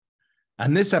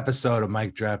On this episode of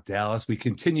Mike Drop Dallas, we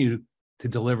continue to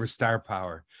deliver star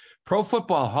power. Pro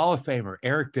Football Hall of Famer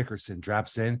Eric Dickerson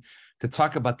drops in to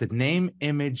talk about the name,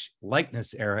 image,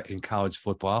 likeness era in college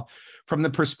football from the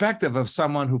perspective of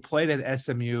someone who played at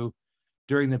SMU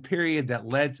during the period that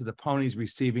led to the Ponies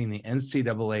receiving the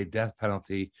NCAA death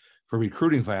penalty for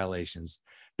recruiting violations.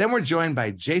 Then we're joined by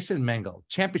Jason Mengel,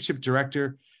 Championship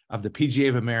Director of the PGA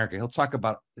of America. He'll talk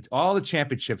about all the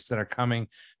championships that are coming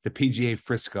to PGA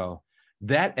Frisco.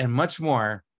 That and much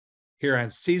more here on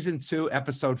Season 2,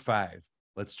 Episode 5.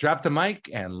 Let's drop the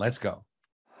mic and let's go.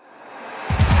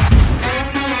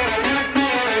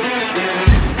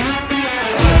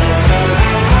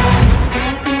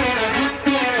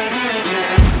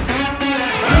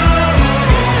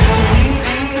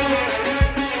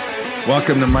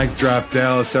 Welcome to Mike Drop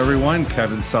Dallas, everyone.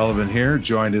 Kevin Sullivan here,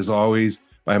 joined as always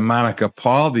by Monica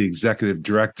Paul, the Executive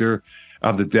Director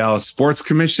of the Dallas Sports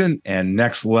Commission, and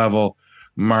Next Level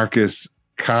Marcus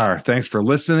Carr. Thanks for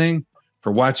listening,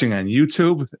 for watching on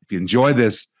YouTube. If you enjoy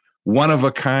this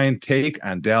one-of-a-kind take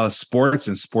on Dallas sports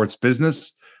and sports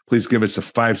business, please give us a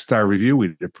 5-star review.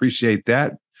 We'd appreciate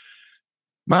that.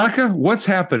 Monica, what's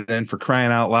happening, for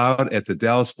crying out loud, at the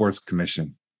Dallas Sports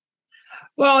Commission?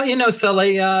 Well,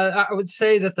 Sully, I would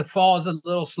say that the fall is a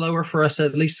little slower for us,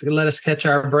 at least to let us catch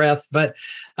our breath. But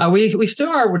we still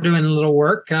are. We're doing a little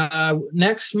work.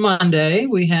 Next Monday,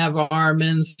 we have our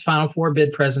men's Final Four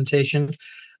bid presentation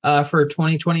for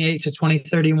 2028 to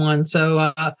 2031.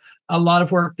 So a lot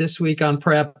of work this week on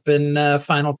prep and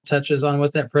final touches on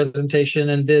what that presentation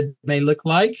and bid may look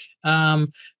like.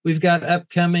 We've got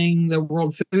upcoming the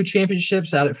World Food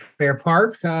Championships out at Fair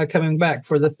Park, coming back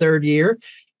for the third year.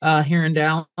 Here in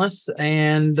Dallas,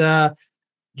 and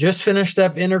just finished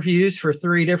up interviews for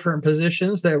 3 different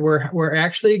positions that we're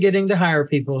actually getting to hire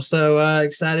people. So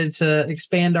excited to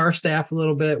expand our staff a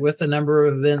little bit with a number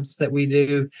of events that we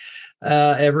do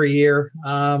every year,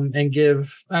 and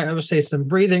give, I would say, some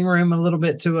breathing room a little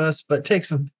bit to us, but take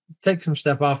some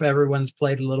stuff off everyone's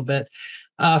plate a little bit.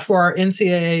 For our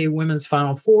NCAA Women's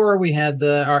Final Four, we had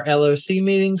our LOC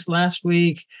meetings last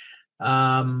week.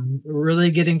 Really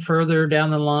getting further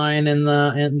down the line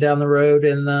and down the road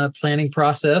in the planning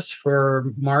process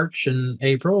for March and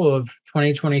April of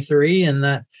 2023 and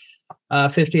that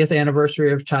 50th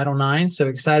anniversary of Title IX. So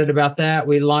excited about that.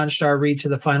 We launched our Read to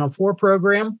the Final Four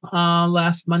program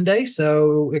last Monday.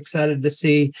 So excited to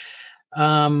see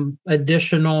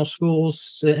additional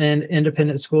schools and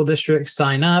independent school districts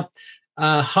sign up.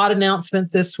 Hot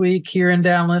announcement this week here in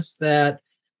Dallas that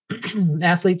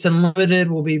Athletes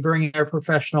Unlimited will be bringing our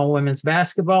professional women's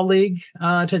basketball league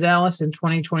to Dallas in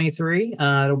 2023.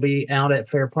 It'll be out at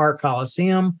Fair Park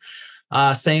Coliseum,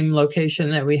 same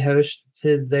location that we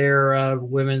hosted their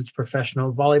women's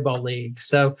professional volleyball league.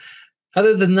 So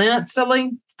other than that,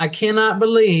 Sully, I cannot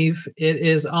believe it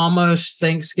is almost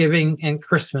Thanksgiving and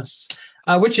Christmas,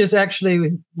 which is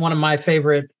actually one of my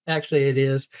favorite. Actually, it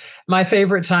is my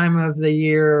favorite time of the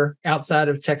year outside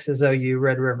of Texas OU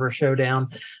Red River Showdown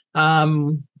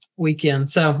weekend.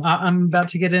 So I'm about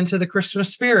to get into the Christmas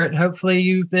spirit. Hopefully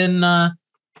you've been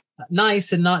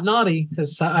nice and not naughty,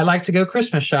 because I like to go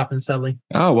Christmas shopping, Sully.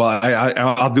 Oh, well,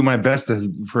 I'll do my best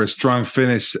for a strong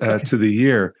finish to the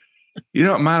year.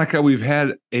 Monica, we've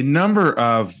had a number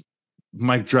of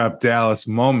Mike Drop Dallas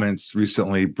moments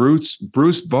recently. Bruce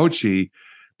Bochy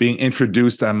being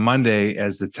introduced on Monday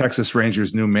as the Texas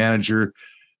Rangers' new manager.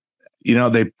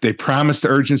 They promised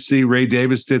urgency. Ray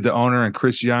Davis did, the owner, and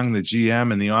Chris Young, the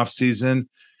GM, in the offseason.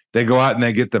 They go out and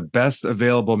they get the best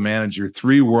available manager,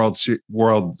 3 World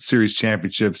Series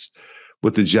championships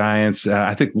with the Giants.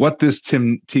 I think what this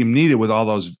team needed, with all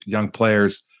those young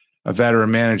players, a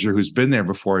veteran manager who's been there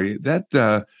before,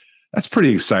 that's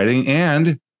pretty exciting.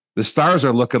 And the Stars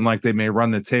are looking like they may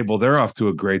run the table. They're off to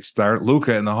a great start.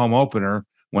 Luka in the home opener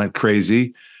went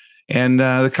crazy. And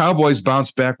the Cowboys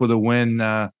bounced back with a win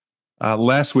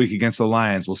last week against the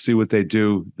Lions. We'll see what they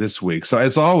do this week. So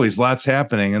as always, lots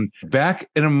happening. And back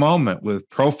in a moment with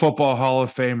Pro Football Hall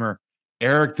of Famer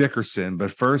Eric Dickerson.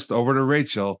 But first, over to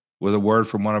Rachel with a word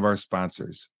from one of our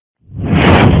sponsors.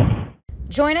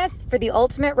 Join us for the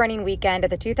ultimate running weekend at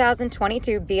the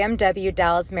 2022 BMW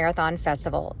Dallas Marathon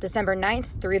Festival, December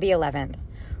 9th through the 11th.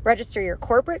 Register your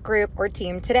corporate group or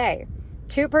team today.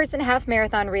 2-person half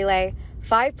marathon relay,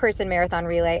 5-person marathon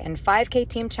relay, and 5K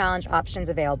team challenge options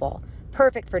available.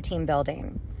 Perfect for team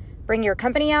building. Bring your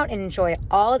company out and enjoy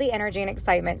all the energy and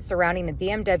excitement surrounding the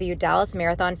BMW Dallas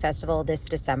Marathon Festival this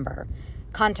December.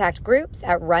 Contact groups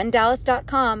at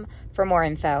rundallas.com for more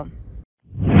info.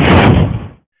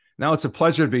 Now it's a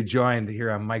pleasure to be joined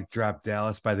here on Mike Drop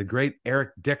Dallas by the great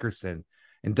Eric Dickerson.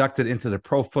 inducted into the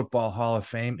Pro Football Hall of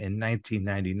Fame in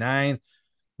 1999.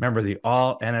 Remember the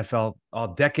all-NFL,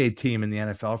 all-decade team in the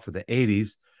NFL for the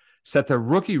 80s, set the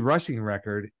rookie rushing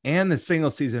record and the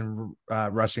single-season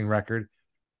rushing record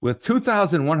with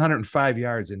 2,105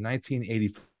 yards in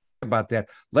 1984. About that.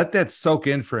 Let that soak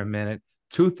in for a minute.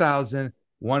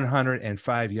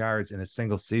 2,105 yards in a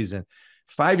single season.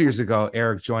 5 years ago,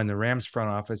 Eric joined the Rams front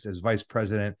office as vice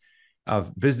president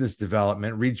of business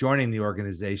development, rejoining the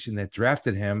organization that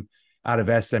drafted him out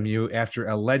of SMU after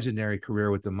a legendary career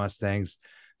with the Mustangs.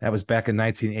 That was back in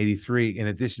 1983. In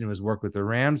addition to his work with the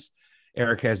Rams,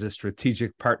 Eric has a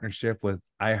strategic partnership with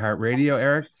iHeartRadio.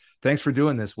 Eric, thanks for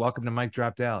doing this. Welcome to Mike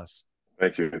Drop Dallas.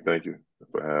 Thank you. Thank you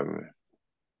for having me.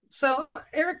 So,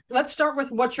 Eric, let's start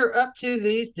with what you're up to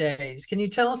these days. Can you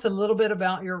tell us a little bit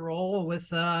about your role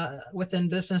within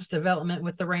business development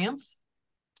with the Rams?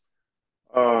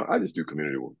 I just do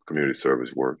community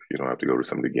service work. I have to go to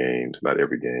some of the games, not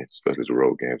every game, especially the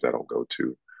road games I don't go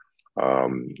to.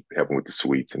 Helping with the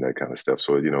suites and that kind of stuff.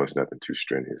 So, it's nothing too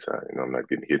strenuous. I'm not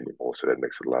getting hit anymore, so that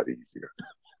makes it a lot easier.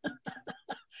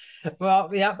 Well,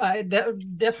 yeah,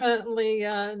 definitely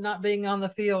not being on the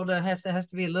field has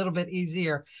to be a little bit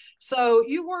easier. So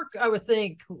you work, I would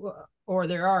think, or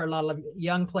there are a lot of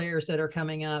young players that are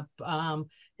coming up. And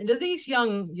do these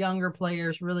younger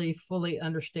players really fully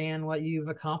understand what you've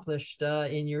accomplished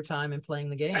in your time in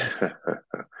playing the game?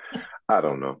 I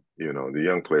don't know. The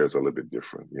young players are a little bit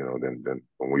different, than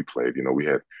when we played. We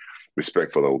had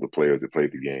respect for the older players that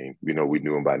played the game. We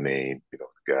knew them by name, the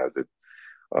guys that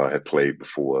had played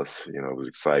before us. It was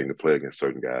exciting to play against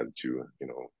certain guys that you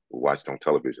watched on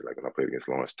television, like when I played against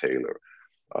Lawrence Taylor,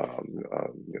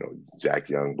 Jack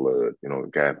Youngblood,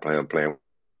 guy playing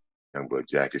Youngblood,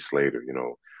 Jackie Slater,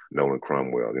 Nolan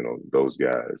Cromwell, those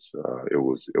guys. It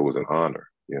was an honor,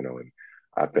 and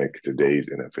I think today's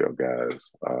NFL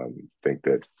guys think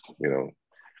that,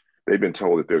 they've been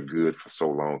told that they're good for so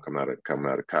long coming out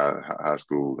of high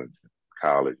school and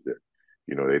college that,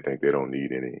 they think they don't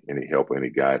need any help or any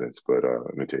guidance. But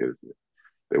let me tell you,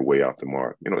 they're way off the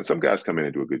mark. And some guys come in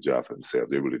and do a good job for themselves.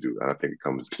 They really do. And I think it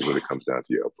really comes down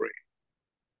to your upbringing.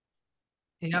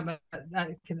 Yeah, but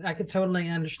I could totally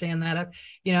understand that. I've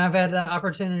had the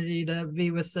opportunity to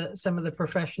be with some of the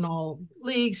professional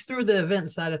leagues through the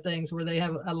event side of things, where they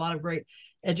have a lot of great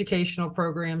educational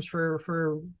programs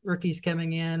for rookies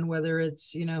coming in, whether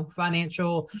it's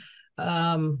financial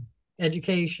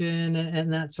education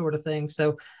and that sort of thing.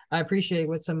 So I appreciate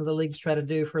what some of the leagues try to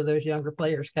do for those younger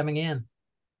players coming in.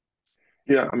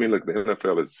 Yeah, I mean, look, the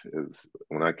NFL is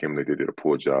when I came, they did a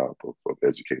poor job of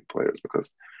educating players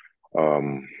because, a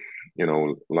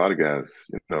lot of guys,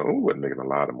 wasn't making a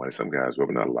lot of money. Some guys were,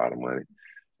 but not a lot of money.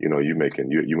 You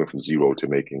went from zero to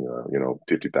making,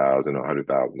 $50,000 or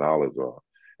 $100,000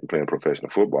 and playing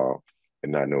professional football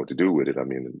and not know what to do with it. I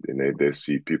mean, and they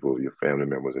see people, your family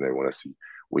members, and they want to see,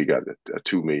 we got a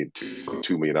 $2 million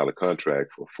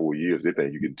contract for 4 years. They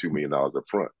think you get $2 million up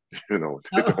front. It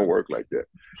don't work like that.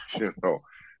 And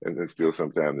then still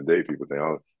sometimes today people think,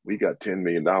 oh, we got $10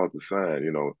 million to sign.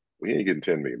 We ain't getting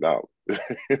 $10 million.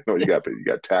 You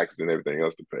got taxes and everything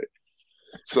else to pay.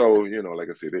 So, like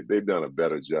I said, they've done a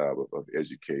better job of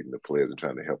educating the players and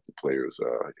trying to help the players,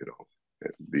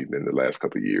 in the last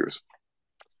couple of years.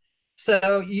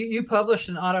 So you published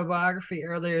an autobiography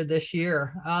earlier this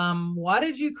year. Why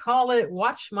did you call it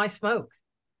Watch My Smoke?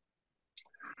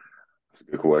 That's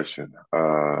a good question.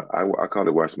 I called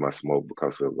it Watch My Smoke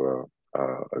because of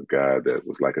a guy that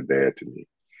was like a dad to me.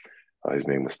 His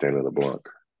name was Stanley LeBlanc.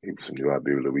 He was from New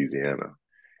Iberia, Louisiana.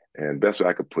 And best way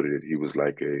I could put it, he was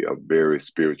like a very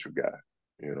spiritual guy,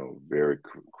 very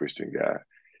Christian guy.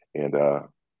 And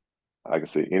I can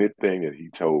say anything that he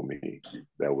told me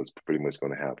that was pretty much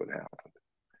going to happen happened.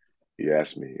 He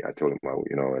asked me, I told him,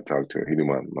 I talked to him. He knew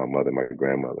my mother, my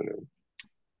grandmother knew.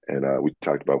 And we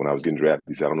talked about when I was getting drafted.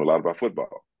 He said, I don't know a lot about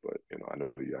football, but, I know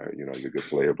you're a good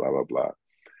player, blah, blah, blah.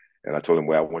 And I told him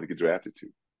where I wanted to get drafted to.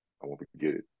 I want to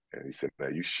get it. And he said, are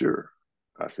you sure?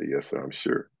 I said, yes, sir, I'm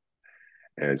sure.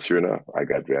 And sure enough, I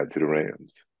got drafted to the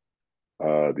Rams.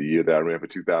 The year that I ran for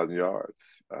 2,000 yards.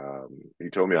 He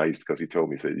told me, he said,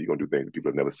 you're going to do things that people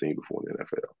have never seen before in the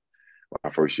NFL.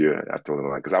 My first year, I told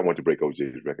him, because I wanted to break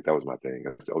OJ's record. That was my thing.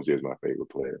 OJ is my favorite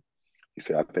player. He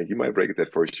said, I think you might break it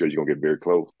that first year. You're going to get very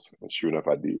close. And sure enough,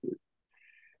 I did.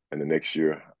 And the next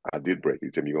year, I did break it.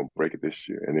 He told me, you're going to break it this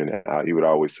year. And then he would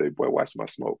always say, boy, watch my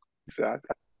smoke. He said,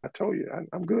 I told you,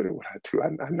 I'm good at what I do.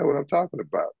 I know what I'm talking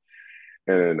about.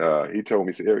 And he told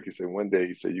me, Eric, he said, one day,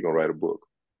 he said, you're going to write a book.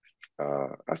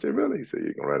 I said, really? He said,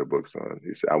 you're going to write a book, son.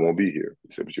 He said, I won't be here.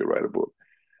 He said, but you'll write a book.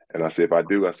 And I said, if I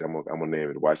do, I said, I'm going to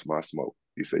name it Watch My Smoke.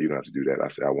 He said, you don't have to do that. I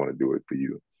said, I want to do it for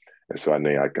you. And so I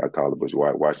called it was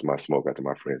Watch My Smoke after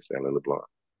my friend Stanley LeBlanc.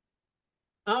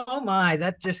 Oh my,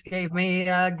 that just gave me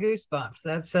goosebumps.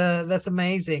 That's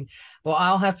amazing. Well,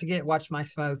 I'll have to watch my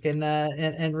smoke and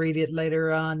read it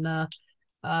later on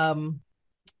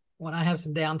when I have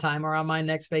some downtime or on my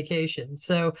next vacation.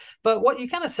 So, but what you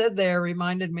kind of said there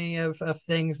reminded me of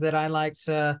things that I liked,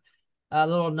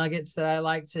 little nuggets that I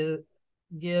like to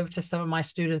give to some of my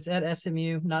students at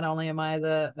SMU. Not only am I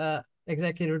the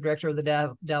executive director of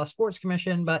the Dallas Sports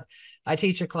Commission, but I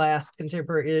teach a class,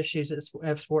 Contemporary Issues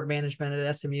of Sport Management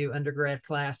at SMU undergrad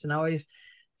class, and I always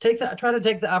try to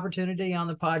take the opportunity on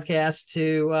the podcast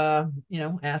to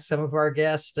ask some of our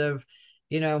guests of,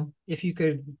 if you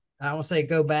could, I won't say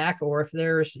go back, or if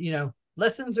there's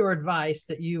lessons or advice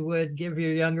that you would give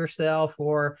your younger self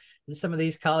or some of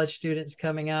these college students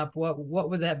coming up, what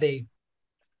would that be?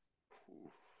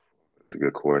 It's a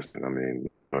good question. I mean,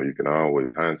 you can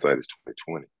always, hindsight is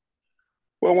 2020.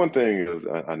 Well, one thing is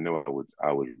I know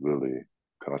I would really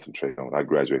concentrate on. I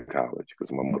graduated college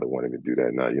because my mother wanted me to do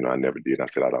that. Now, I never did. I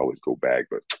said I'd always go back,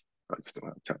 but I just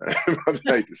don't have time.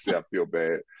 I hate to say I feel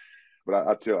bad. But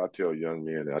I tell young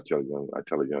men, I tell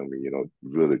a young man,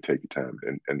 really take the time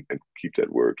and keep your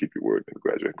word and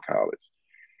graduate from college.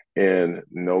 And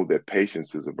know that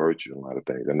patience is a virtue in a lot of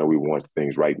things. I know we want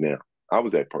things right now. I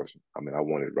was that person. I mean, I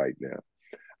want it right now.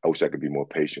 I wish I could be more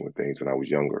patient with things when I was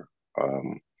younger.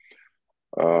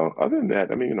 Other than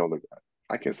that, I mean, look,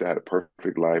 I can't say I had a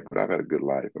perfect life, but I've had a good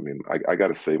life. I mean, I got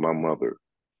to say my mother,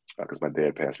 because my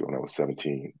dad passed away when I was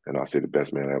 17, and I'll say the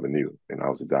best man I ever knew. And I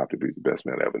was adopted, but he's the best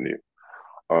man I ever knew.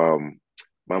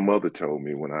 My mother told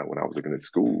me when I was looking at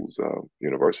schools,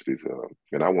 universities,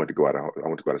 and I wanted to go out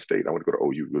of state. I wanted to go to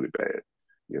OU really bad.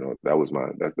 That was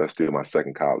that's still my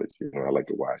second college. I like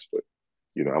to watch, but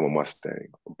I'm a Mustang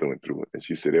through and through. And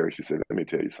she said, Eric, let me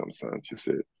tell you something, son. She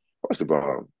said, first of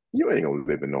all, you ain't gonna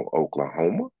live in no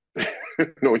Oklahoma.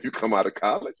 When you come out of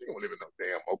college, you ain't gonna live in no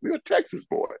damn Oklahoma. You're a Texas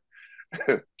boy.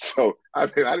 So I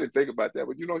didn't think about that,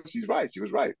 but she's right. She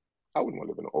was right. I wouldn't want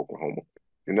to live in Oklahoma.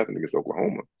 And nothing against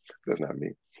Oklahoma. That's not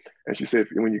me. And she said,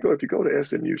 if you go to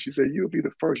SMU, she said, you'll be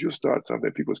the first. You'll start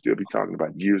something people still be talking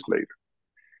about years later.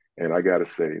 And I got to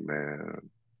say,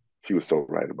 man, she was so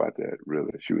right about that,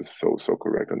 really. She was so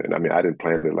correct on that. I mean, I didn't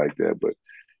plan it like that, but,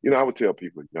 I would tell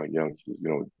people, youngsters,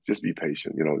 just be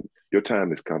patient. Your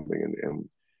time is coming,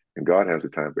 and God has a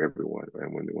time for everyone.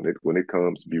 And when it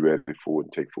comes, be ready for it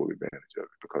and take full advantage of it,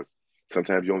 because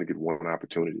sometimes you only get one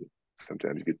opportunity.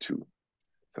 Sometimes you get two.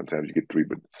 Sometimes you get three,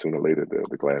 but sooner or later,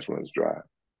 the glass runs dry. Well,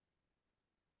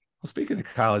 speaking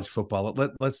of college football,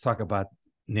 let's talk about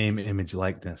name, image,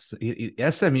 likeness.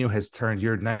 SMU has turned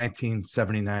your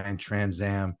 1979 Trans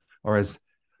Am, or as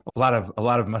a lot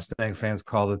of Mustang fans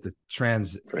call it, the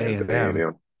Trans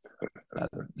A&M.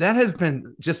 That has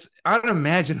been just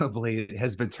unimaginably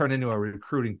has been turned into a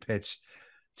recruiting pitch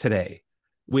today.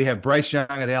 We have Bryce Young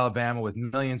at Alabama with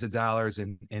millions of dollars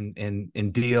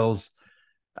in deals.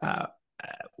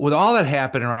 With all that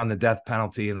happened around the death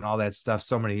penalty and all that stuff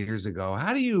so many years ago,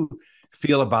 how do you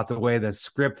feel about the way the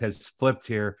script has flipped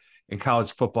here in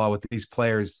college football with these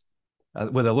players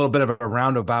with a little bit of a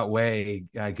roundabout way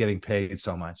getting paid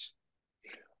so much?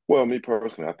 Well, me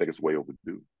personally, I think it's way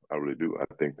overdue. I really do. I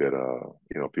think that,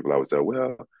 people always say,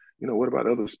 well, what about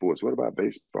other sports? What about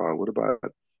baseball? What about,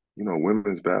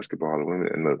 women's basketball and women?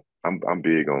 And look, I'm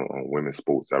big on women's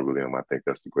sports. I really am. I think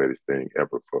that's the greatest thing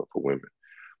ever for women.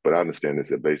 But I understand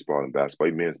this at baseball and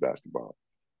basketball, men's basketball.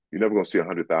 You're never going to see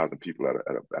 100,000 people at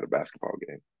a basketball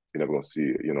game. You're never going to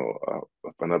see,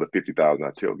 another 50,000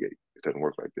 at tailgate. It doesn't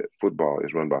work like that. Football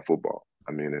is run by football.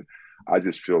 I mean, and I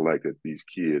just feel like that these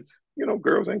kids,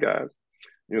 girls and guys,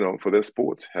 for their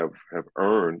sports have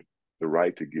earned the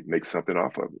right to make something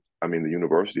off of it. I mean, the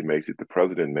university makes it, the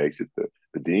president makes it,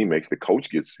 the dean makes it, the coach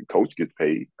gets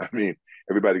paid. I mean,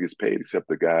 everybody gets paid except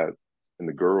the guys and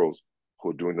the girls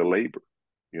who are doing the labor.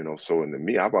 So and to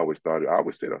me, I always said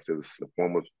it's a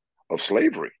form of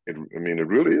slavery. It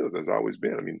really is. It's always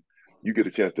been. I mean, you get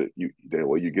a chance to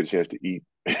eat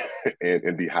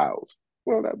and be housed.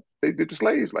 Well, they did the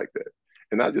slaves like that,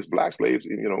 and not just black slaves.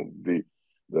 The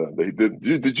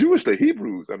Jewish, the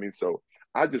Hebrews. I mean, so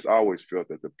I just always felt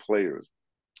that the players,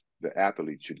 the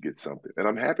athletes, should get something, and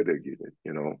I'm happy they're getting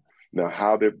it. Now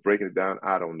how they're breaking it down,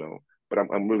 I don't know. But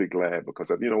I'm really glad because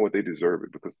you know what, they deserve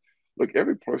it. Because look,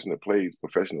 every person that plays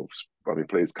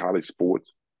plays college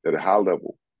sports at a high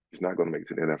level is not going to make it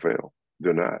to the NFL.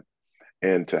 They're not.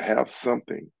 And to have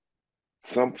something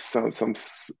set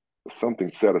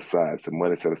aside, some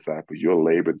money set aside for your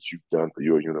labor that you've done for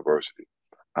your university,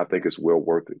 I think it's well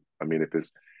worth it. I mean,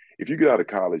 if you get out of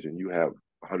college and you have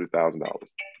 $100,000,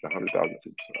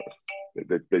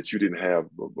 $100,000 that you didn't have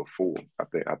before. I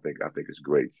think it's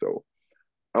great. So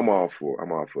I'm all for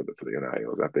the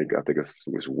NILs. I think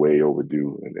it's way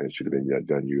overdue, and it should have been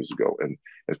done years ago. And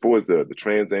as far as the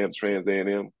Trans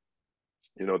A&M,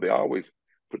 they always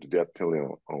put the death penalty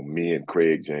on me and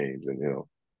Craig James, and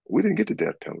we didn't get the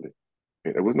death penalty.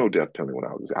 There was no death penalty when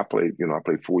I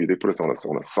played 4 years. They put us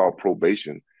on assault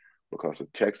probation because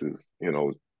of Texas,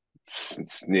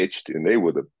 snitched, and they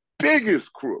were the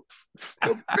biggest crooks,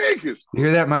 the biggest crooks. You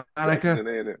hear that, Monica? Texas and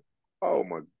A&M. Oh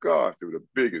my gosh, they were the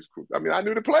biggest crooks. I mean, I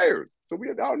knew the players, so we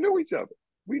all knew each other.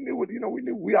 We knew what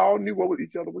we all knew what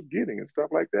each other was getting and stuff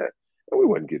like that. And we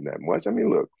wasn't getting that much. I mean,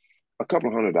 look, a couple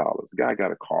of $100. The guy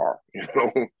got a car,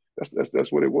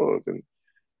 that's what it was. And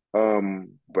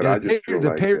but I just feel the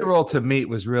like payroll to meet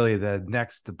was really the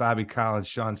next to Bobby Collins,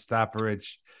 Sean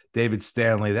Stopperidge, David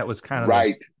Stanley. That was kind of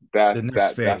right. The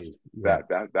next phase. That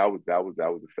was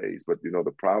the phase. But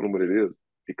the problem with it is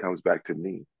it comes back to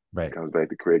me. Right. It comes back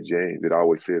to Craig James. It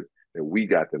always says that we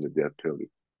got them the death penalty.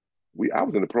 I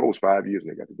was in the pros 5 years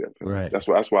and they got the death penalty. Right. That's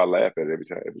why I laugh at it every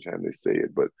time they say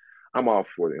it. But I'm all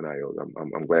for the NILs.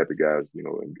 I'm glad the guys,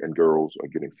 and girls are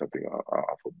getting something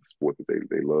off of the sport that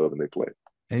they love and they play.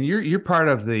 And you're part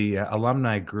of the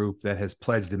alumni group that has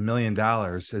pledged $1 million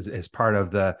as part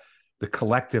of the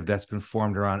collective that's been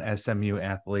formed around SMU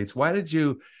athletes. Why did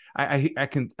you?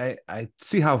 I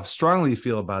see how strongly you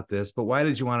feel about this, but why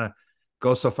did you want to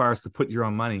go so far as to put your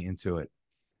own money into it?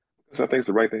 Because I think it's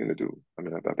the right thing to do. I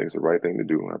mean, I think it's the right thing to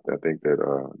do. I think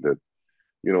that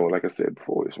like I said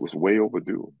before, it was way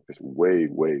overdue. It's way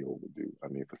overdue. I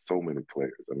mean, for so many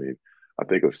players. I mean, I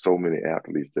think of so many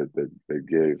athletes that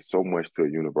gave so much to a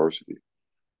university,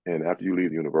 and after you leave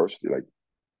the university, like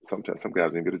sometimes some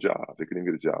guys didn't get a job. They couldn't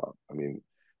even get a job. I mean,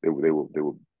 they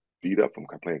were beat up from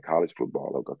playing college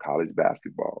football or college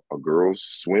basketball or girls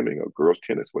swimming or girls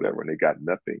tennis, whatever, and they got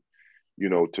nothing,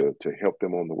 to help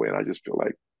them on the way. And I just feel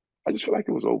like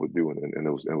it was overdue, and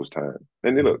it was time.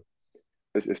 And then look,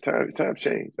 it's time. Time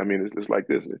changed. I mean, it's like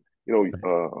this.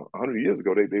 100 years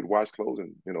ago, they'd wash clothes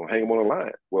and hang them on a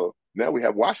line. Well, now we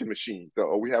have washing machines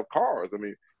or we have cars. I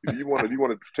mean, you want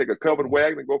to take a covered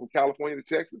wagon and go from California to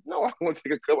Texas? No, I want to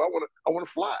take a cover. I want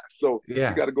to fly. So you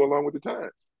got to go along with the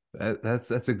times.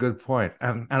 That's a good point.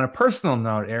 On a personal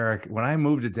note, Eric, when I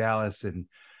moved to Dallas in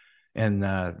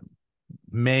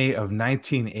May of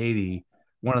 1980,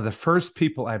 one of the first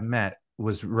people I met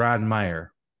was Ron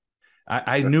Meyer.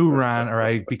 I knew Ron, or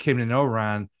I became to know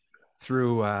Ron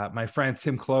through my friend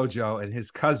Tim Clojo and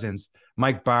his cousins,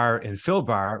 Mike Barr and Phil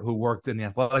Barr, who worked in the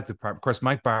athletic department. Of course,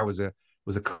 Mike Barr was a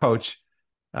coach,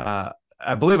 I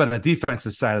believe on the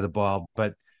defensive side of the ball,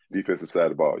 but defensive side of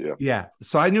the ball, yeah. Yeah.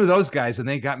 So I knew those guys and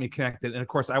they got me connected. And of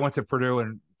course I went to Purdue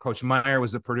and Coach Meyer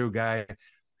was a Purdue guy.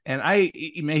 And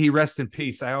may he rest in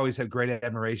peace. I always had great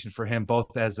admiration for him,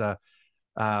 both as a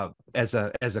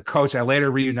coach. I later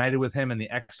reunited with him in the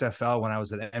XFL when I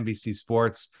was at NBC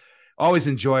Sports. Always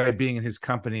enjoyed being in his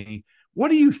company. What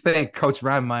do you think Coach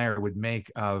Ron Meyer would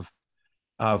make of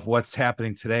what's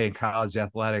happening today in college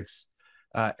athletics,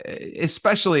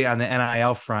 especially on the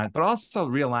NIL front, but also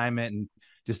realignment and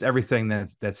just everything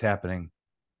that's happening?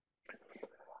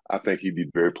 I think he'd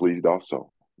be very pleased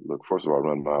also. Look, first of all,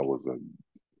 Ron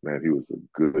Meyer he was a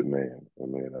good man. I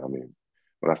mean,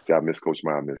 when I say I miss Coach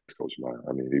Meyer, I miss Coach Meyer.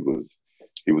 I mean,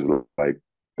 he was like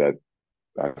that.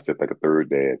 I said like a third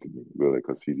dad to me, really,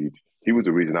 because he was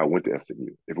the reason I went to SMU.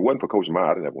 If it wasn't for Coach Meyer,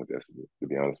 I didn't have went to SMU, to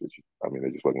be honest with you. I mean,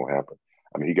 it just wasn't gonna happen.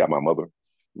 I mean, he got my mother,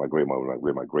 my great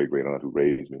great aunt who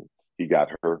raised me. He got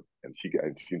her, and she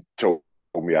told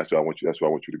me, that's where I want you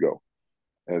to go.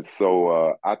 And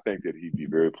so I think that he'd be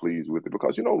very pleased with it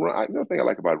because Ron, the thing I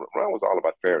like about Ron was all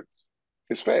about fairness.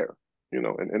 It's fair,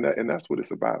 and that's what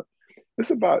it's about.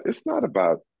 It's not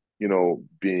about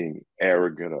being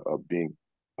arrogant or being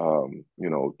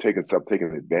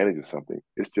taking advantage of something.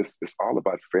 It's all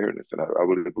about fairness, and I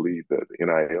really believe that the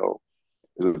NIL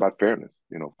is about fairness,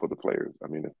 for the players. I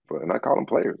mean, and I call them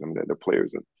players. I mean, they're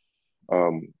players.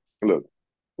 And look,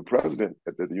 the president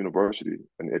at the university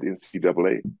and at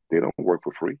NCAA, they don't work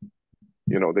for free.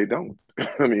 They don't.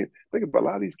 I mean, think about a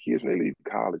lot of these kids when they leave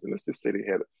college, and let's just say they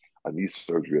had a knee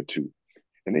surgery or two,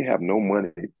 and they have no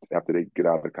money after they get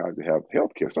out of college to have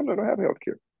health care. Some of them don't have health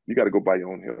care. You got to go buy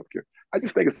your own health care. I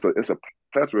just think it's a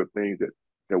plethora of things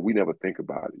that we never think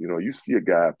about. You see a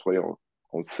guy play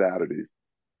on Saturdays,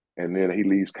 and then he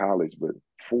leaves college, but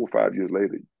 4 or 5 years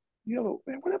later,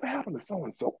 man, whatever happened to so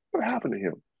and so? What happened to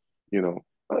him?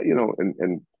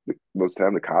 And most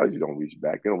time the colleges don't reach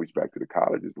back. They don't reach back to the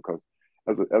colleges because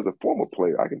as a former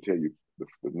player, I can tell you the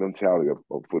mentality of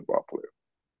a football player.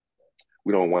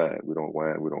 we don't whine, we don't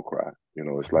whine, we don't cry.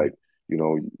 It's like,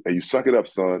 hey, you suck it up,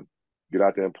 son. Get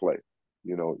out there and play.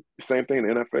 Same thing in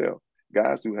the NFL.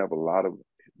 Guys who have a lot of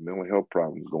mental health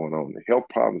problems going on, health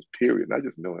problems, period, not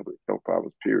just mental health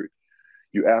problems, period.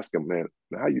 You ask them, man,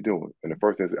 how you doing? And the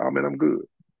first thing they say, oh man, I'm good.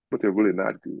 But they're really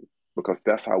not good because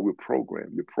that's how we're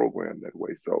programmed. You're programmed that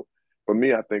way. So for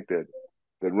me, I think that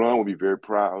Ron will be very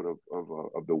proud of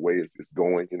the way it's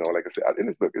going. Like I said, and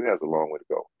look, it has a long way to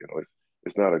go.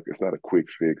 It's not a quick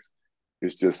fix.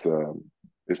 It's just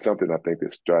it's something I think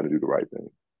that's trying to do the right thing.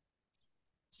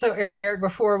 So Eric,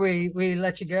 before we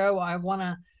let you go, I want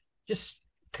to just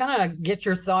kind of get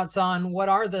your thoughts on what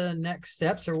are the next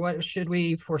steps, or what should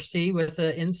we foresee with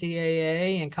the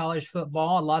NCAA and college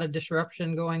football? A lot of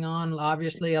disruption going on,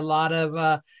 obviously a lot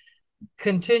of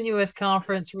continuous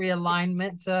conference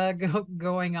realignment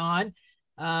going on.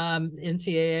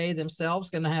 NCAA themselves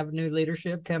going to have new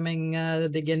leadership coming the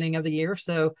beginning of the year.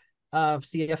 So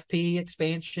CFP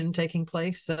expansion taking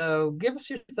place. So give us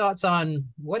your thoughts on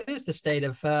what is the state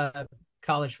of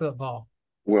college football.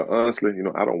 Well, honestly,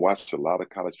 I don't watch a lot of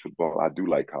college football. I do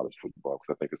like college football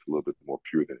because I think it's a little bit more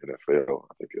pure than NFL.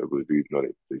 I think it really do.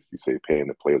 They say paying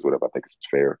the players, whatever. I think it's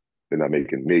fair. They're not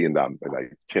making $1 million,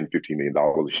 like $10, $15 million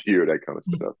a year, that kind of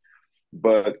stuff.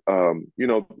 But the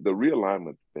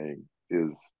realignment thing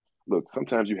is, look,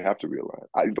 sometimes you have to realign.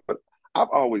 But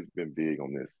I've always been big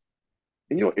on this.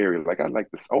 In your area, like I like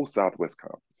this old Southwest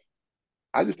Conference.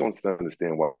 I just don't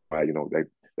understand why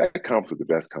that conference was the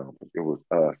best conference. It was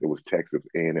us. It was Texas,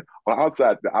 and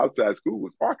the outside school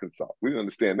was Arkansas. We didn't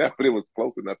understand that, but it was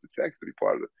close enough to Texas to be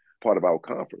part of our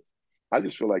conference. I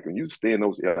just feel like when you stay in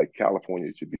those areas, like California,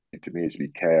 it should be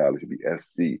Cal, it should be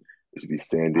SC, it should be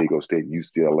San Diego State,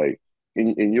 UCLA.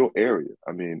 In your area,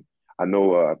 I mean, I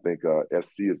know. I think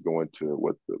SC is going to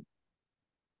the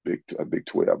Big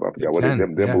 12. I forgot what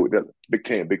Big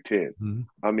 10. Mm-hmm.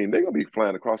 I mean, they're gonna be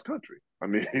flying across country. I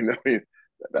mean,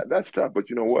 that's tough. But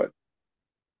you know what?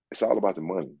 It's all about the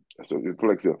money. So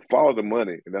like follow the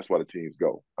money, and that's why the teams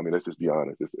go. I mean, let's just be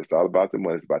honest. It's all about the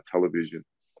money. It's about television.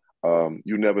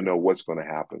 You never know what's going to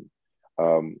happen.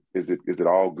 Is it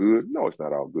all good? No, it's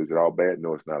not all good. Is it all bad?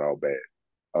 No, it's not all bad.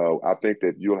 I think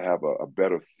that you'll have a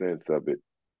better sense of it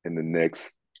in the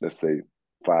next, let's say,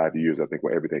 5 years. I think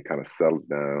where everything kind of settles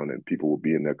down and people will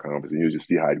be in their conference, and you'll just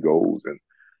see how it goes. And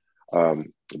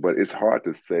but it's hard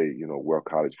to say, where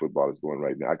college football is going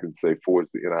right now. I can say for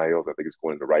the NILs, I think it's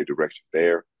going in the right direction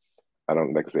there.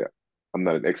 Like I said, I'm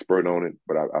not an expert on it,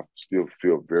 but I still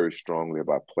feel very strongly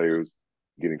about players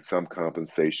getting some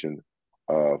compensation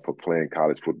for playing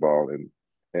college football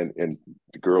and the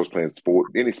girls playing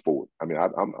any sport. I mean,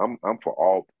 I'm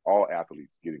for all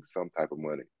athletes getting some type of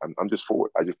money. I'm just for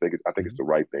it. I think it's the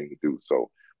right thing to do. So,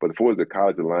 but as far as the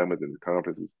college alignment and the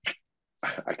conferences,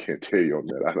 I can't tell you on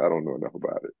that. I don't know enough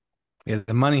about it. Yeah,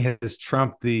 the money has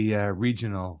trumped the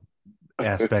regional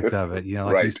aspect of it.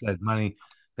 Like right. You said, money.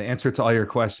 The answer to all your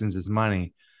questions is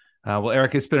money. Well,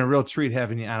 Eric, it's been a real treat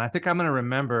having you on. I think I'm going to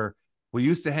remember we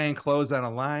used to hang clothes on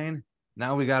a line.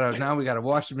 Now we got a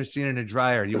washing machine and a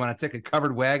dryer. You want to take a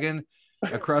covered wagon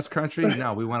across country?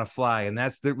 No, we want to fly. And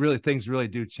that's things really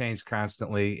do change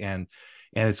constantly. And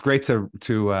it's great to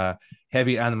have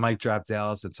you on the Mic Drop,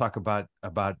 Dallas, and talk about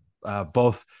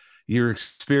both your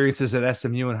experiences at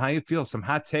SMU and how you feel, some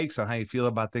hot takes on how you feel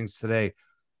about things today.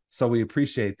 So we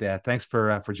appreciate that. Thanks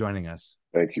for joining us.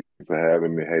 Thank you for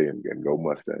having me. Hey, and go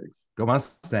Mustangs. Go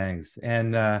Mustangs.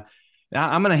 And now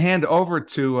I'm going to hand over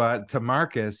to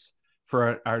Marcus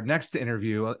for our next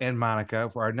interview, and Monica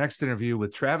for our next interview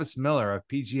with Travis Miller of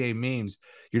PGA Memes.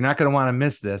 You're not going to want to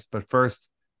miss this, but first,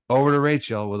 over to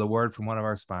Rachel with a word from one of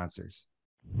our sponsors.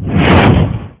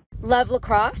 Love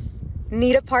lacrosse?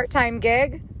 Need a part-time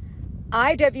gig?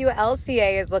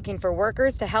 IWLCA is looking for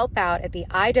workers to help out at the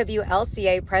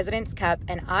IWLCA President's Cup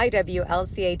and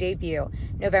IWLCA debut,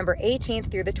 November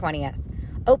 18th through the 20th.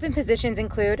 Open positions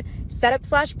include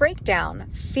setup/breakdown,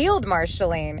 field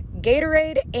marshaling,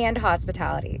 Gatorade, and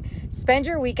hospitality. Spend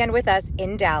your weekend with us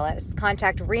in Dallas.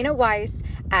 Contact Rena Weiss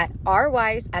at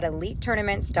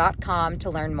rweiss@elitetournaments.com to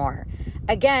learn more.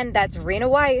 Again, that's Rena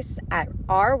Weiss at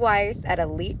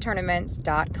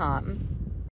rweiss@elitetournaments.com.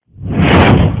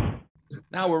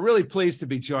 Now, we're really pleased to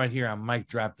be joined here on Mic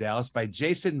Drop Dallas by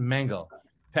Jason Mengel.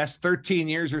 Past 13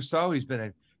 years or so, he's been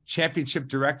a championship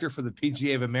director for the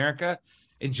PGA of America,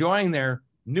 enjoying their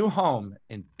new home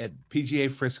at PGA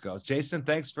Frisco's. Jason,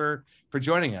 thanks for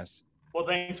joining us. Well,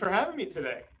 thanks for having me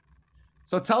today.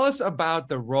 So tell us about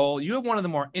the role. You have one of the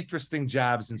more interesting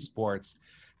jobs in sports.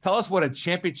 Tell us what a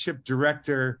championship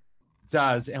director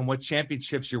does and what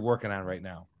championships you're working on right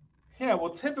now. Yeah,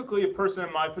 well, typically a person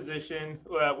in my position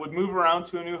would move around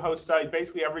to a new host site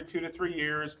basically every 2 to 3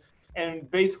 years and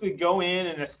basically go in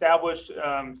and establish,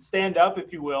 stand up,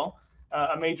 if you will,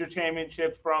 a major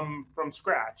championship from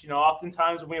scratch.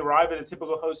 Oftentimes when we arrive at a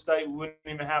typical host site, we wouldn't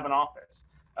even have an office.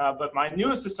 But my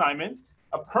newest assignment,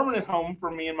 a permanent home for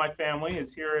me and my family,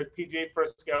 is here at PGA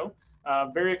Frisco.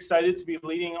 Very excited to be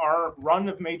leading our run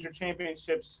of major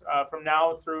championships from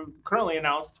now through currently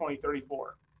announced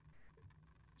 2034.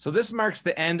 So this marks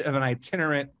the end of an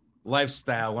itinerant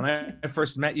lifestyle. When I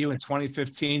first met you in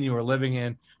 2015, you were living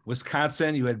in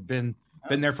Wisconsin. You had been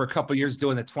there for a couple of years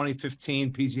doing the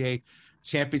 2015 PGA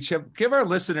Championship. Give our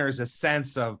listeners a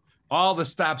sense of all the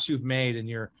stops you've made in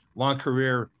your long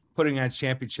career putting on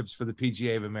championships for the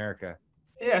PGA of America.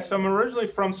 Yeah, so I'm originally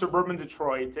from suburban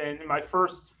Detroit, and in my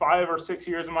first 5 or 6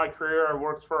 years of my career, I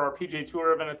worked for our PGA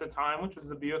Tour event at the time, which was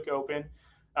the Buick Open.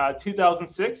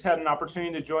 2006, had an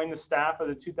opportunity to join the staff of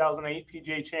the 2008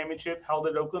 PGA Championship held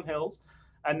at Oakland Hills.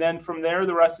 And then from there,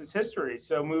 the rest is history.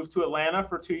 So moved to Atlanta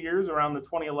for 2 years around the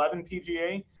 2011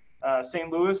 PGA, St.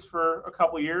 Louis for a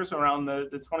couple of years around the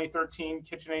 2013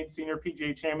 KitchenAid Senior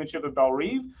PGA Championship at Belle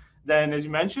Reve. Then, as you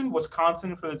mentioned,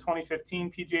 Wisconsin for the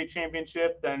 2015 PGA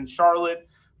Championship, then Charlotte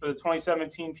for the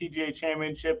 2017 PGA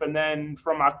Championship. And then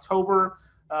from October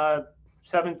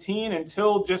 17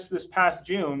 until just this past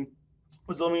June,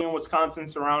 was living in Wisconsin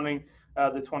surrounding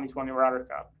the 2020 Ryder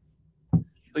Cup.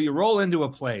 So you roll into a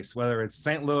place, whether it's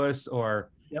St. Louis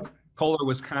or Kohler,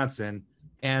 Wisconsin,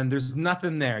 and there's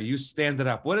nothing there. You stand it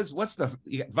up. What's the,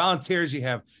 you got volunteers, you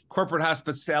have corporate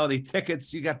hospitality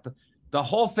tickets, you got the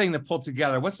whole thing to pull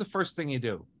together. What's the first thing you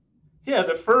do? Yeah,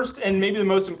 the first and maybe the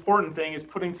most important thing is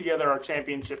putting together our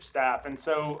championship staff. And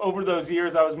so over those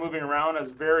years I was moving around, I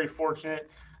was very fortunate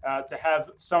to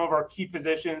have some of our key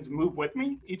positions move with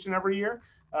me each and every year.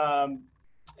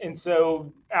 And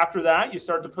so after that, you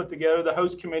start to put together the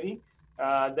host committee.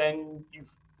 Then you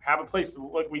have a place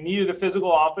we needed a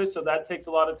physical office, so that takes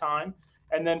a lot of time.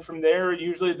 And then from there,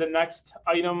 usually the next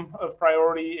item of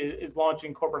priority is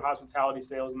launching corporate hospitality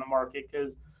sales in the market,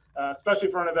 because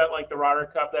especially for an event like the Ryder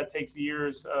Cup, that takes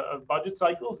years of budget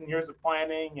cycles and years of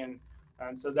planning. And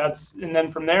so and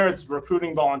then from there, it's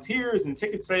recruiting volunteers and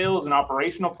ticket sales and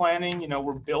operational planning.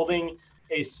 We're building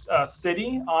a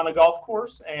city on a golf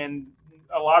course, and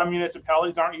a lot of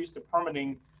municipalities aren't used to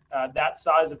permitting that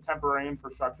size of temporary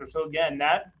infrastructure. So again,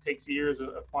 that takes years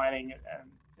of planning and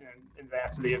in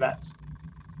advance of the events.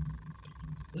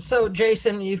 So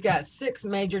Jason, you've got 6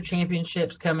 major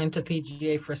championships coming to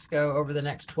PGA Frisco over the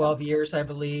next 12 years, I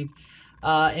believe.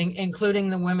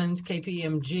 Including the women's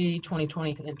KPMG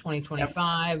 2020 and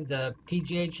 2025, the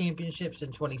PGA Championships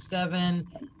in 27.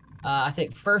 I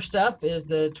think first up is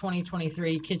the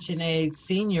 2023 KitchenAid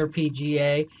Senior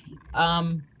PGA.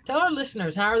 Tell our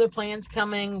listeners, how are the plans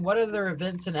coming? What other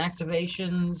events and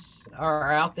activations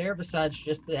are out there besides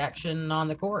just the action on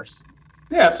the course?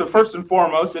 Yeah, so first and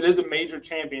foremost, it is a major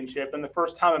championship, and the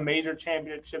first time a major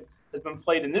championship has been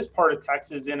played in this part of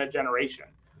Texas in a generation.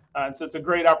 And so it's a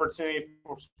great opportunity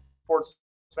for sports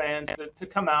fans to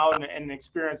come out and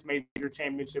experience major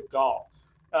championship golf.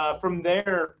 From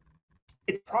there,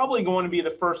 it's probably going to be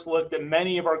the first look that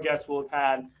many of our guests will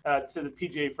have had to the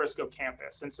PGA Frisco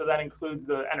campus. And so that includes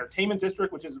the entertainment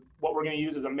district, which is what we're going to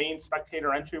use as a main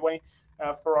spectator entryway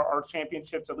for our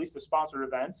championships, at least the sponsored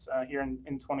events here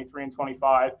in 23 and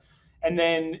 25. And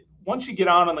then once you get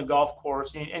out on the golf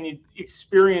course and you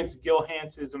experience Gil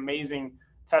Hanse's amazing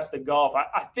test of golf,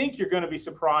 I think you're going to be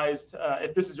surprised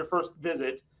if this is your first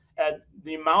visit at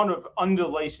the amount of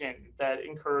undulation that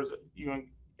occurs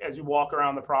as you walk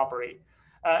around the property.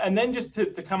 And then just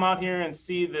to come out here and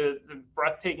see the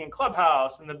breathtaking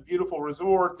clubhouse and the beautiful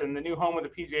resort and the new home of the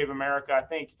PGA of America, I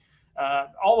think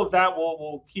all of that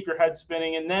will keep your head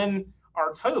spinning. And then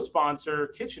our title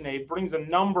sponsor, KitchenAid, brings a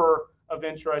number of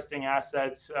interesting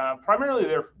assets, primarily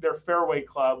their Fairway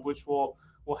Club, which will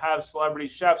have celebrity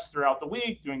chefs throughout the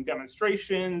week doing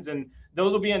demonstrations, and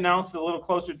those will be announced a little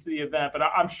closer to the event. But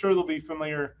I'm sure there'll be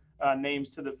familiar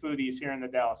names to the foodies here in the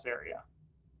Dallas area.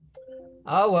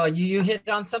 Oh, well, you hit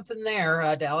on something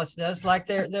there. Dallas does like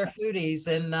their foodies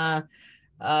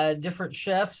and different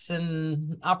chefs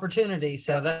and opportunities.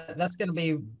 So that's going to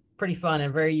be pretty fun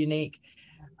and very unique.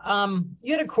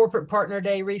 You had a corporate partner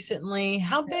day recently.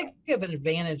 How big of an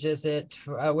advantage is it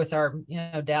with our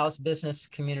Dallas business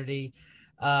community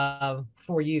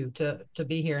for you to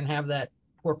be here and have that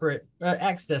corporate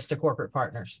access to corporate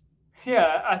partners?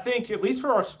 Yeah, I think at least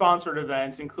for our sponsored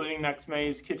events, including next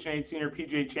May's KitchenAid Senior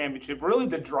PGA Championship, really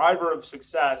the driver of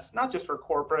success, not just for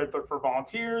corporate, but for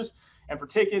volunteers And for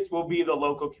tickets, we'll be the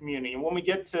local community. And when we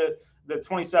get to the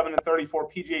 27 and 34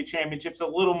 PGA Championships, a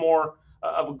little more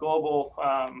of a global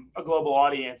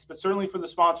audience. But certainly for the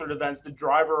sponsored events, the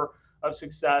driver of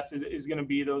success is going to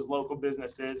be those local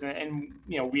businesses. And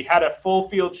we had a full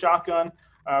field shotgun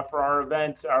for our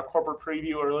event, our corporate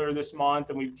preview earlier this month,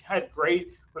 and we've had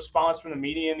great response from the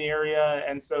media in the area.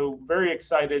 And so very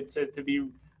excited to be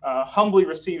humbly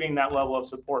receiving that level of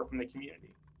support from the community.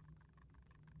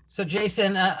 So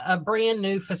Jason, a brand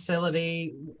new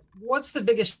facility, what's the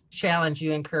biggest challenge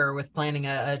you incur with planning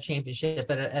a championship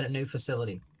at a new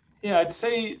facility? Yeah, I'd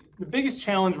say the biggest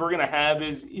challenge we're going to have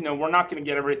is, we're not going to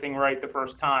get everything right the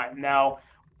first time. Now,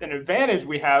 an advantage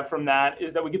we have from that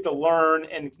is that we get to learn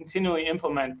and continually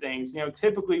implement things.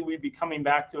 Typically we'd be coming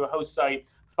back to a host site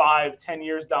 5-10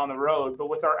 years down the road, but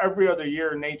with our every other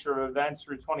year nature of events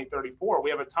through 2034, we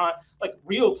have a time, like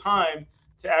real time,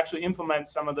 to actually implement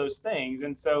some of those things.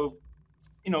 And so,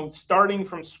 starting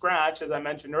from scratch, as I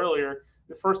mentioned earlier,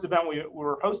 the first event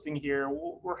we're hosting here,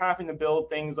 we're having to build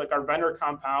things like our vendor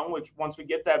compound, which once we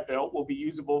get that built, will be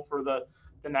usable for the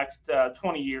next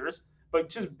 20 years. But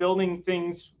just building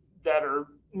things that are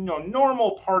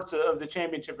normal parts of the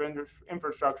championship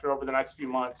infrastructure over the next few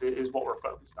months is what we're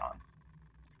focused on.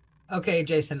 Okay,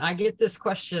 Jason, I get this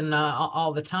question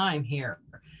all the time here.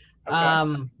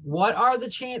 Okay. What are the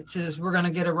chances we're going to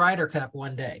get a Ryder Cup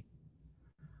one day?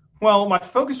 Well, my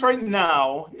focus right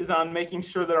now is on making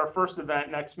sure that our first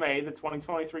event next May, the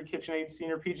 2023 KitchenAid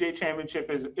Senior PGA Championship,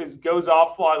 goes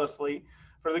off flawlessly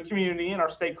for the community and our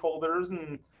stakeholders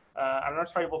and our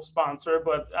tribal sponsor.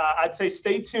 But I'd say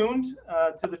stay tuned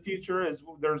to the future, as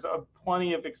there's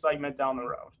plenty of excitement down the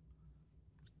road.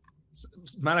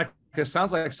 Monica,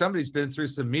 sounds like somebody's been through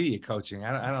some media coaching.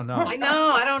 I don't know. I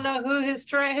know. I don't know who's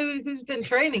been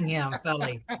training him,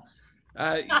 Sully.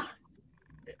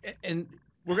 And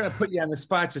we're going to put you on the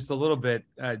spot just a little bit,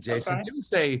 Jason. Okay. Give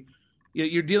us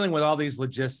you're dealing with all these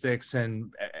logistics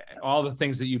and all the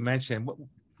things that you mentioned.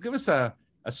 Give us a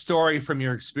story from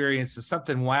your experience,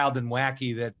 something wild and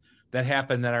wacky that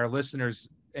happened that our listeners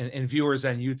and viewers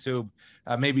on YouTube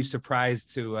may be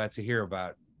surprised to hear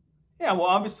about. Yeah, well,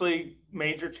 obviously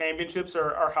major championships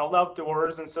are held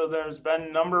outdoors. And so there's been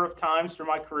a number of times through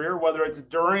my career, whether it's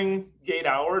during gate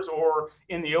hours or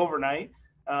in the overnight,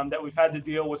 that we've had to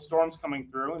deal with storms coming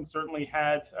through, and certainly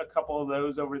had a couple of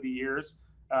those over the years.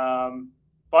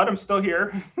 But I'm still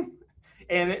here.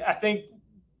 And I think,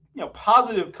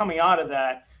 positive coming out of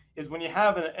that is when you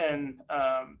have an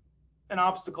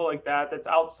obstacle like that's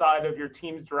outside of your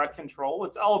team's direct control,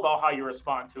 it's all about how you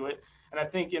respond to it. And I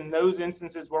think in those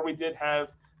instances where we did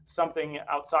have something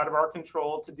outside of our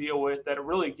control to deal with, that it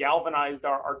really galvanized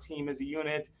our team as a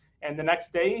unit. And the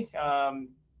next day,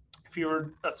 if you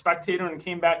were a spectator and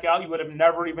came back out, you would have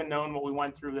never even known what we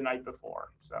went through the night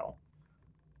before. So.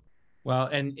 Well,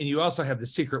 and you also have the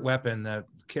secret weapon,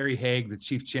 Kerry Haig, the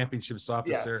chief championships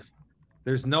officer. Yes.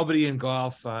 There's nobody in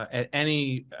golf at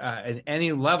any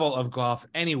level of golf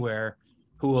anywhere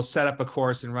who will set up a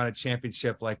course and run a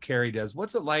championship like Kerry does.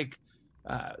 What's it like,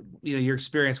 your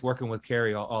experience working with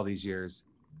Kerry all these years?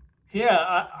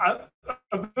 Yeah,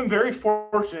 I've been very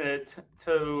fortunate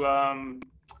to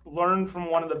learn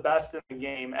from one of the best in the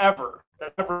game ever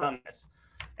that's ever done this.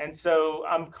 And so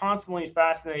I'm constantly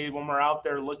fascinated when we're out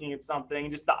there looking at something,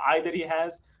 just the eye that he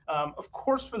has, of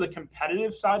course, for the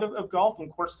competitive side of golf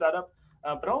and course setup,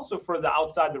 but also for the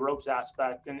outside the ropes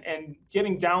aspect and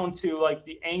getting down to like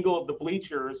the angle of the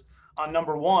bleachers on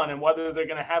number one and whether they're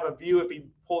going to have a view if he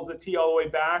pulls the tee all the way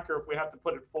back or if we have to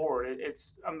put it forward.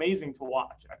 It's amazing to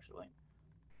watch, actually.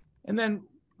 And then,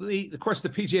 of course, the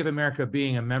PGA of America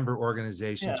being a member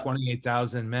organization, Yeah.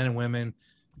 28,000 men and women,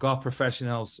 golf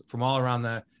professionals from all around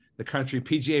the country.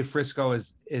 PGA Frisco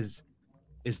is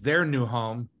their new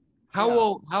home.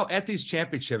 How at these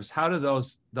championships, how do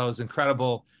those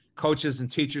incredible coaches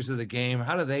and teachers of the game,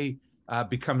 how do they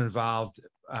become involved,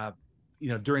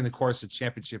 during the course of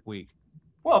championship week?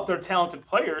 Well, if they're talented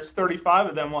players, 35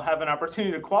 of them will have an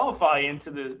opportunity to qualify into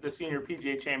the Senior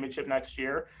PGA Championship next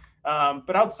year.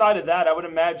 But outside of that, I would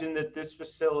imagine that this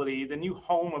facility, the new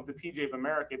home of the PGA of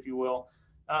America, if you will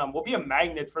be a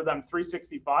magnet for them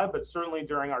 365, but certainly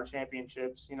during our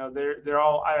championships. They're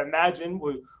all, I imagine,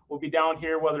 will be down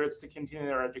here, whether it's to continue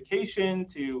their education,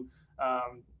 to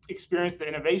experience the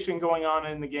innovation going on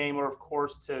in the game, or of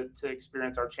course to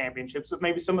experience our championships with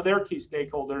maybe some of their key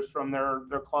stakeholders from their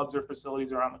clubs or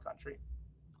facilities around the country.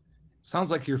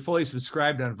 Sounds like you're fully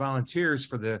subscribed on volunteers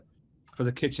for the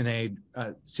KitchenAid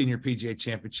Senior PGA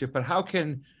Championship, but how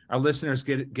can our listeners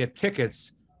get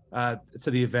tickets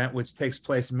to the event, which takes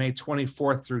place May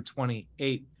 24th through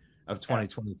 28th of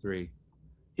 2023?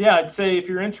 Yeah, I'd say if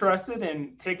you're interested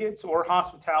in tickets or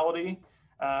hospitality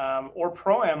or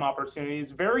pro-am opportunities,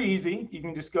 very easy. You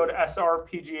can just go to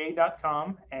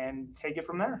srpga.com and take it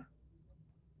from there.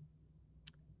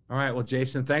 All right. Well,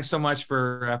 Jason, thanks so much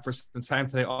for some time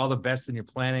today. All the best in your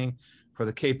planning for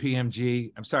the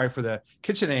KPMG. I'm sorry, for the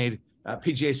KitchenAid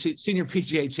PGA Senior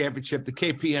PGA Championship, the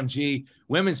KPMG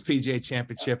Women's PGA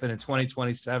Championship, and in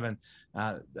 2027,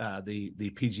 the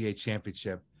PGA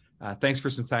Championship. Thanks for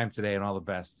some time today, and all the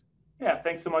best. Yeah,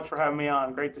 thanks so much for having me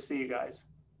on. Great to see you guys.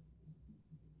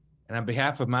 And on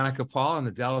behalf of Monica Paul and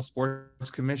the Dallas Sports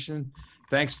Commission,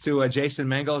 thanks to Jason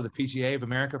Mengel of the PGA of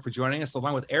America for joining us,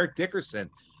 along with Eric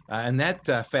Dickerson, and that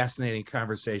fascinating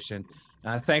conversation.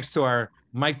 Thanks to our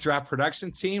mic drop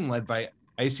production team led by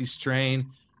Icy Strain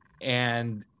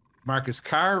and Marcus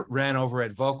Carr, ran over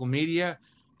at Vocal Media,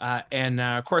 and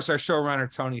of course our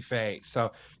showrunner Tony Fay.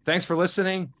 So thanks for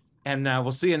listening, and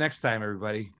we'll see you next time,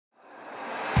 everybody.